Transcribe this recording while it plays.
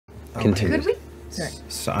continue. Could we? Sorry.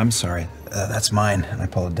 So, I'm sorry. That's mine. And I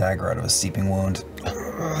pull a dagger out of a seeping wound.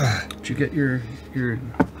 Did you get your?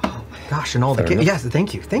 Oh my gosh! And all the yes,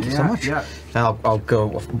 thank you so much. Yeah. I'll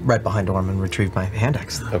go right behind Orm and retrieve my hand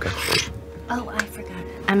axe. Okay. Oh, I forgot.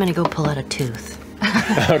 I'm gonna go pull out a tooth.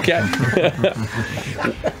 Okay.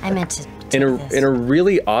 I meant to. In a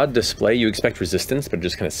really odd display, you expect resistance, but it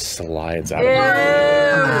just kind of slides out of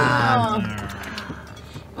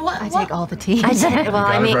I take all the tea. Well,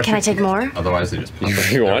 I mean, can I take more? Otherwise, they just.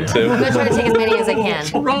 If you want to. I'm gonna try to take as many as I can.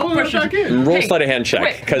 Roll sleight of hand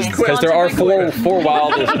check, because there are four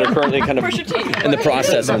wilders that are currently kind of in the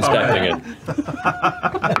process of inspecting it.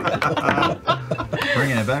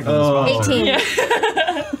 Bringing it back on the spot. 18. Yeah.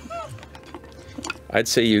 I'd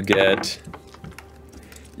say you get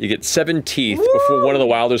 7 teeth before one of the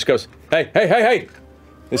wilders goes, hey,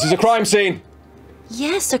 this is a crime scene.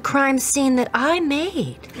 Yes, a crime scene that I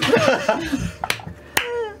made.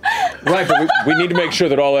 Right, but we need to make sure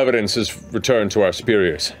that all evidence is returned to our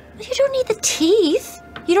superiors. You don't need the teeth.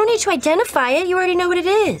 You don't need to identify it. You already know what it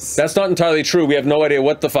is. That's not entirely true. We have no idea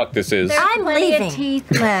what the fuck this is. I'm leaving. Teeth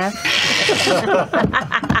left.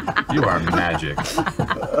 You are magic.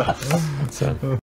 So.